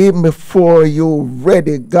 Amen. Even before you're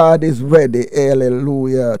ready, God is ready.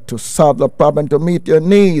 Hallelujah. To solve the problem, to meet your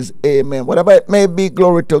needs. Amen. Whatever it may be,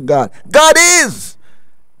 glory to God. God is.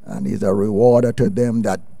 And He's a rewarder to them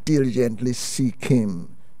that diligently seek Him.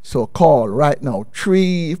 So call right now.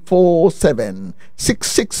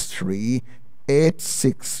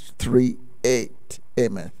 347-663-8638.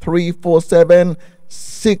 Amen.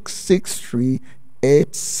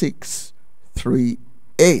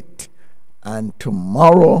 347-663-8638. And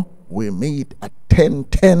tomorrow we meet at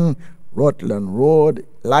 1010 Rutland Road,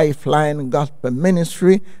 Lifeline Gospel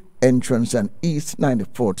Ministry, entrance on East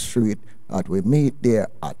 94th Street. And we meet there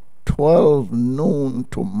at 12 noon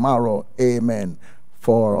tomorrow. Amen.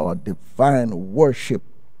 For our divine worship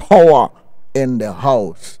power in the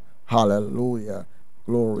house. Hallelujah.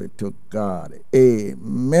 Glory to God.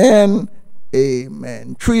 Amen.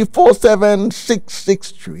 Amen.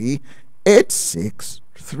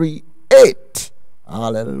 347-663-8638.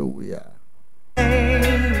 Hallelujah.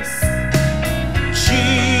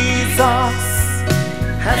 Jesus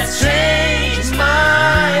has changed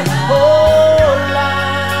my whole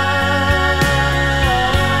life.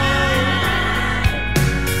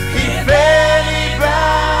 If anybody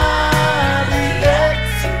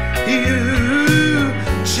asks you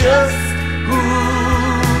just who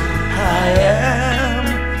I am,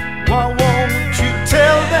 why won't you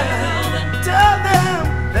tell them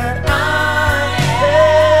that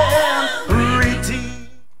I am redeemed?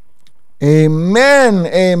 Amen.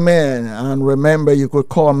 Amen. And remember, you could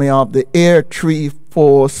call me off the air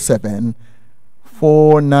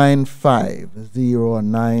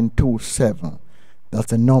 347-495-0927.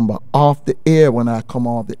 That's the number off the air. When I come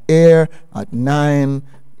off the air at 9,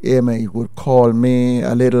 amen, you could call me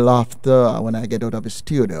a little after when I get out of the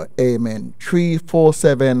studio. Amen.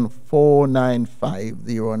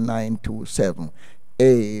 347-495-0927.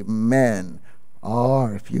 Amen.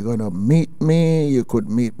 Or if you're going to meet me, you could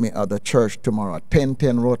meet me at the church tomorrow at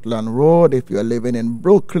 1010 Rutland Road. If you're living in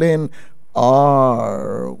Brooklyn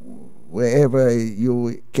or wherever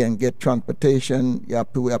you can get transportation,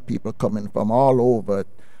 we have people coming from all over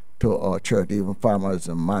to our church, even farmers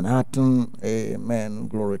in Manhattan. Amen.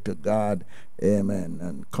 Glory to God. Amen.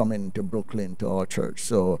 And coming to Brooklyn to our church.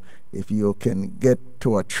 So if you can get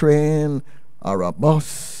to a train or a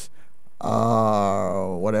bus,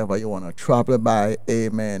 or whatever you want to travel by,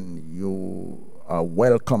 amen, you are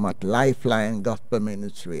welcome at Lifeline Gospel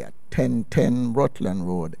Ministry at 1010 Rutland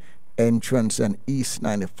Road, entrance on East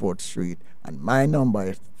 94th Street. And my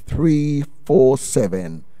number is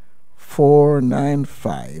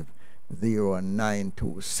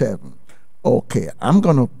 347-495-0927. Okay, I'm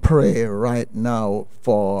going to pray right now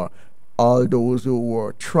for all those who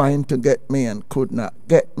were trying to get me and could not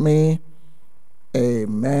get me.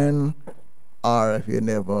 Amen. Or if you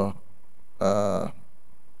never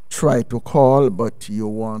try to call, but you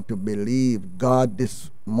want to believe God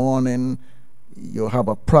this morning, you have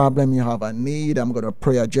a problem, you have a need, I'm going to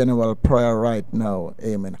pray a general prayer right now.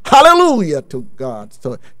 Amen. Hallelujah to God.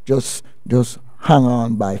 So just hang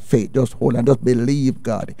on by faith. Just hold on. Just believe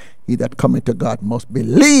God. He that cometh to God must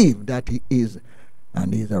believe that he is,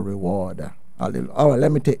 and he's a rewarder. Hallelujah. All right,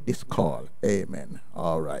 let me take this call. Amen.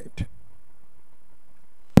 All right.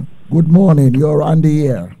 Good morning. You're on the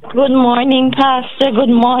air. Good morning, Pastor. Good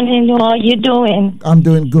morning. How are you doing? I'm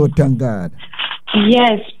doing good, thank God.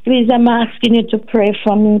 Yes, please, I'm asking you to pray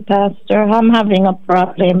for me, Pastor. I'm having a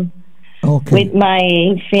problem with my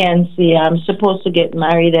fiancé. I'm supposed to get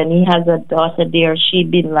married, and he has a daughter there. She's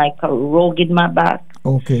been like a rogue in my back.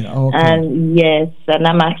 Okay. And yes, and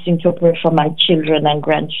I'm asking to pray for my children and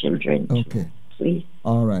grandchildren. Okay. Please.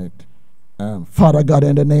 All right. Father God,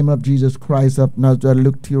 in the name of Jesus Christ of Nazareth, I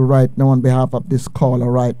look to you right now on behalf of this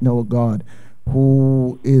caller right now, God,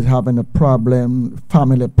 who is having a problem,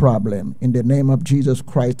 family problem. In the name of Jesus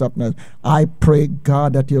Christ of Nazareth, I pray,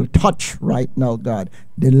 God, that you'll touch right now, God.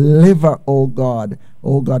 Deliver, oh God,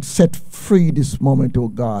 set free this moment, oh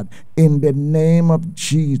God. In the name of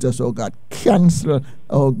Jesus, oh God, cancel,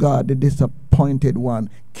 oh God, the disappointed one.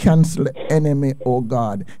 Cancel the enemy, oh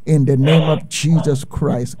God. In the name of Jesus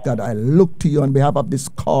Christ, God, I look to you on behalf of this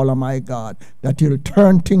caller, my God, that you'll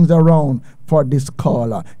turn things around for this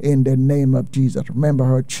caller in the name of Jesus. Remember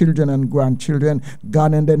her children and grandchildren.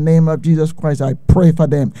 God, in the name of Jesus Christ, I pray for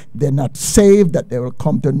them. They're not saved, that they will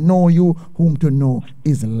come to know you, whom to know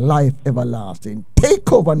is life everlasting.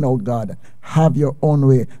 Take over now, God. Have your own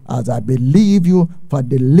way as I believe you for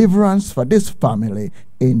deliverance for this family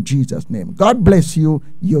in Jesus' name. God bless you.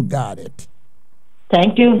 You got it.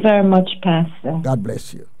 Thank you very much, Pastor. God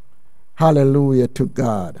bless you. Hallelujah to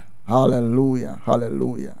God. Hallelujah,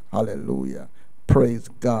 hallelujah, hallelujah. Praise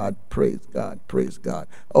God, praise God, praise God.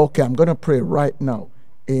 Okay, I'm going to pray right now,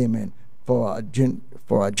 amen, for a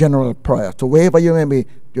general prayer. So wherever you may be,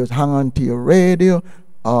 just hang on to your radio,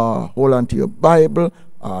 hold on to your Bible,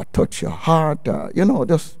 touch your heart,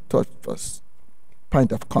 just touch first.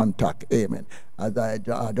 Point of contact, amen. As I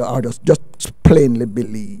just plainly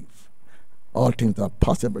believe. All things are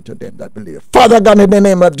possible to them that believe. Father God, in the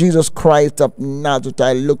name of Jesus Christ of Nazareth,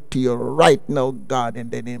 I look to you right now, God, in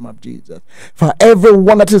the name of Jesus. For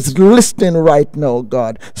everyone that is listening right now,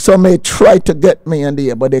 God, some may try to get me in the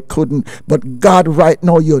air, but they couldn't. But God, right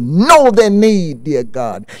now, you know the need, dear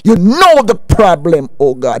God. You know the problem,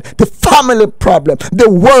 oh God. The family problem, the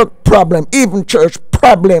work problem, even church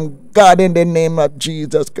problem, God, in the name of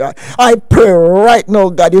Jesus, God. I pray right now,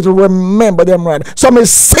 God, you to remember them, right? Some is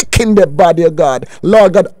sick in the body, God.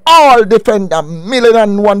 Lord God, all different,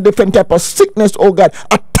 1,000,001 different type of sickness, oh God,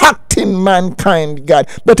 attacking mankind, God.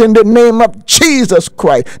 But in the name of Jesus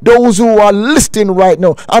Christ, those who are listening right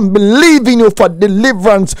now, I'm believing you for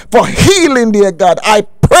deliverance, for healing, dear God. I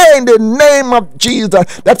pray in the name of Jesus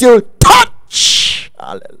that you'll touch.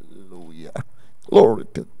 Hallelujah. Glory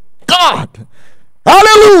to God.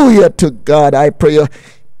 Hallelujah to God. I pray you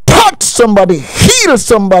touch somebody, heal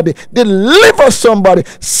somebody, deliver somebody,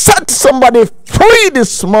 set somebody free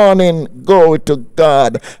this morning. Glory to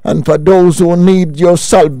God. And for those who need your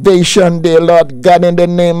salvation, dear Lord God, in the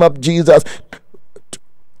name of Jesus,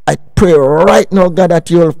 I pray right now, God,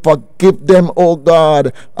 that you'll forgive them, oh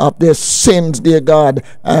God, of their sins, dear God,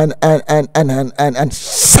 and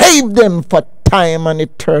save them for time and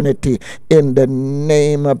eternity in the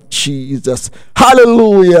name of Jesus.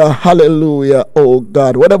 Hallelujah, hallelujah, oh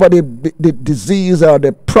God. Whatever the disease or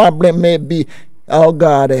the problem may be, oh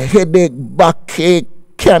God, a headache, backache,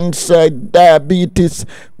 cancer, diabetes,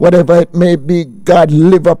 whatever it may be, God,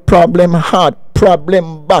 liver problem, heart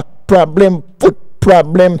problem, back problem, foot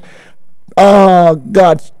problem, oh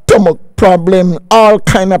God, stomach problem, all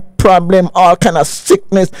kind of problem, all kind of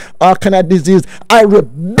sickness, all kind of disease. I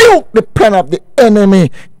rebuke the plan of the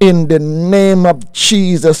enemy in the name of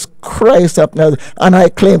Jesus Christ of Nazareth, and I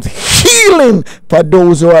claim healing for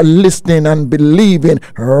those who are listening and believing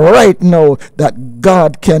right now that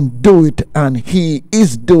God can do it, and he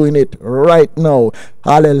is doing it right now.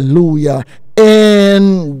 Hallelujah.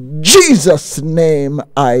 In Jesus' name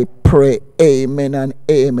I pray. Amen and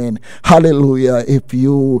amen. Hallelujah. If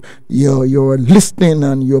you're listening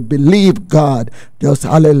and you believe God, just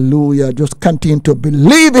hallelujah. Just continue to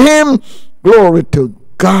believe him. Glory to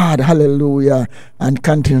God. Hallelujah. And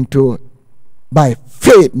continue to, by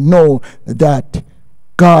faith, know that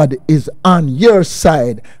God is on your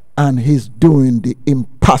side and he's doing the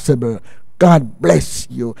impossible. God bless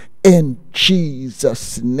you in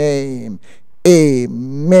Jesus' name.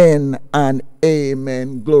 Amen and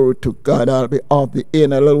amen. Glory to God. I'll be off the air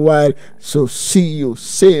in a little while. So see you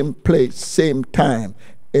same place, same time.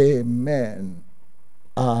 Amen.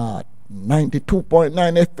 92.9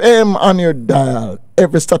 FM on your dial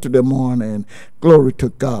every Saturday morning. Glory to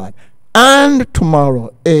God. And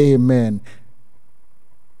tomorrow, amen,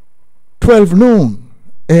 12 noon,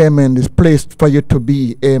 amen, is placed for you to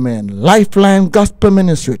be, amen. Lifeline Gospel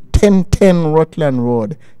Ministry, 1010 Rutland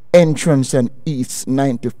Road, entrance and East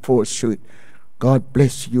 94th Street. God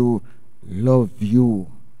bless you. Love you.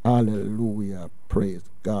 Hallelujah. Praise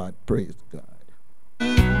God. Praise God.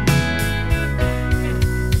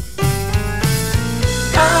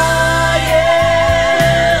 I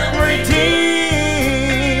am redeemed.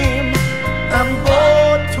 I'm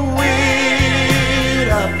bought with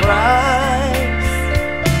a price.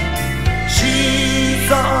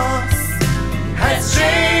 Jesus has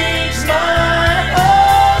changed my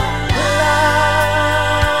whole life.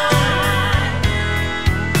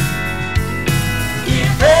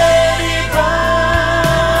 If anybody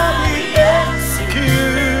asks you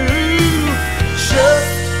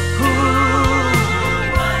just who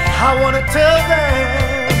I want to tell them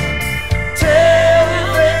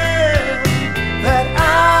that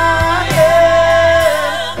I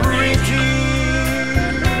am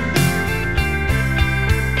redeemed.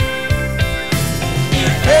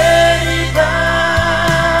 If anybody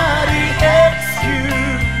asks you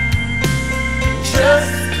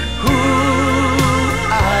just who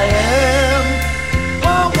I am,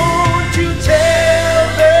 why won't you tell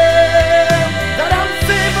them that I'm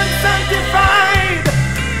saved and sanctified?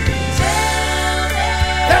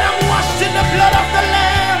 That I'm washed in the blood of the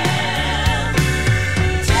Lamb.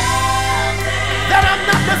 That I'm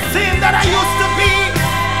not the same that I used to be.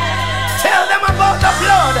 Tell them about the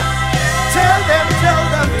blood. Tell them, tell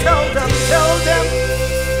them, tell them, tell them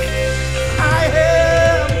I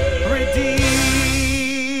am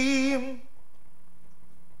redeemed.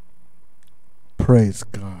 Praise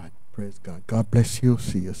God. Praise God. God bless you.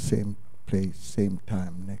 See you same place, same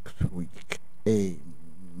time next week. Amen.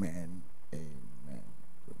 Amen.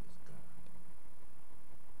 Praise God.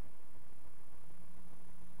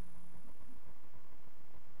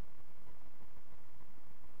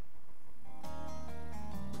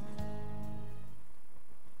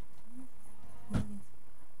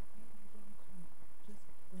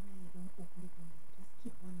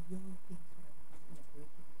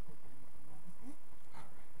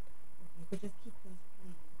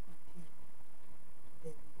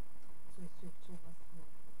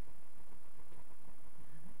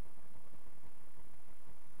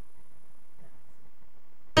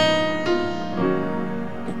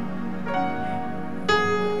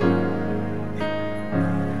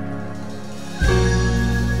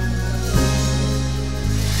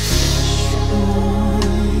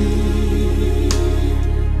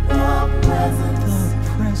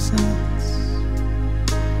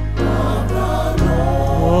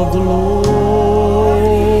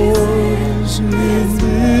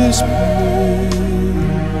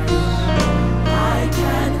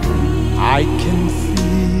 I can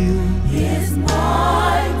feel His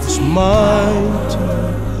mighty power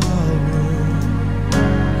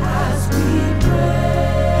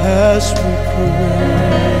as we pray.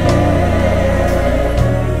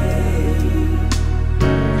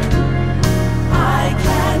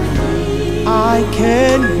 I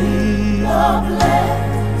can hear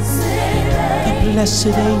the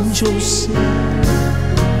blessed angels sing.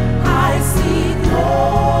 I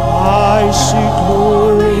see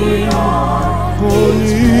glory on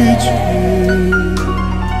each face,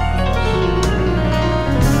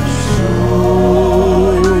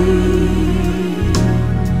 showing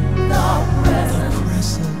the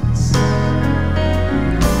presence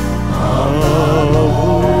of the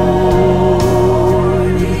Lord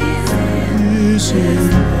is in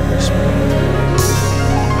this place.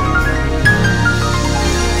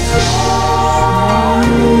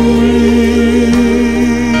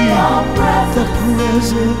 The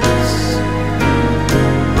presence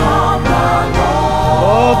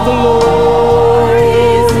of the Lord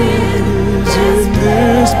is in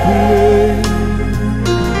this place.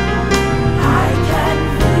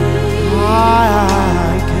 I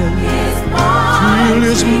can feel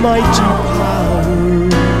His mighty power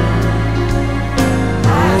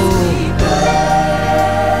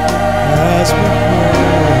as we pray.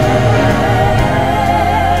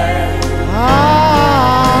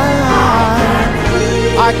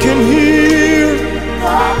 I can hear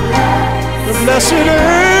the blessed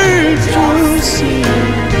angels sing.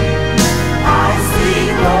 I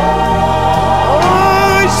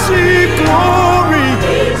see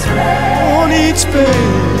its face.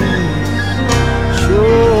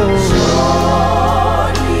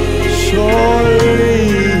 Surely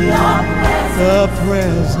the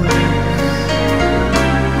presence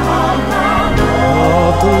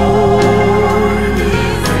of the Lord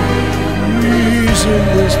is in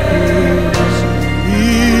this place.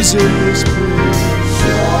 He's in this place.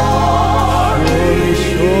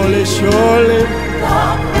 Surely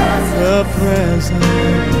the presence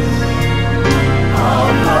of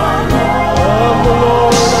the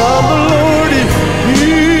Lord,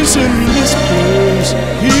 He's in this place.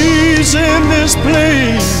 He's in this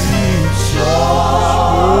place.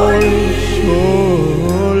 Surely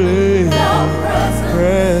the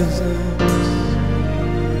presence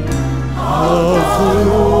of the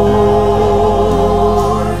Lord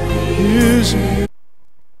is in.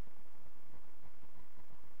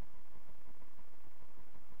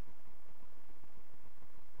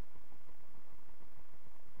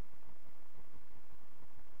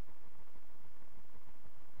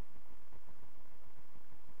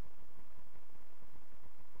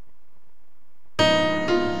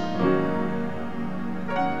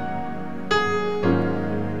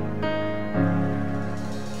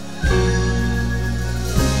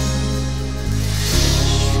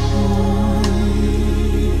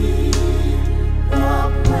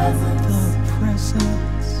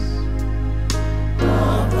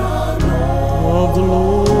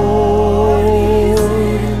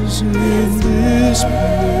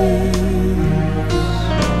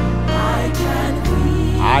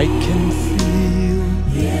 I can feel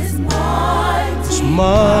His mighty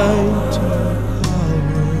power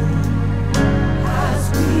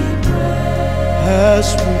as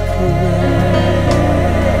we pray.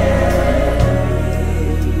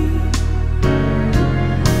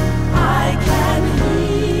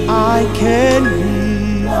 I can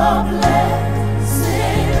hear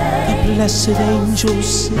the blessed angels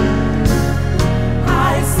sing.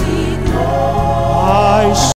 I see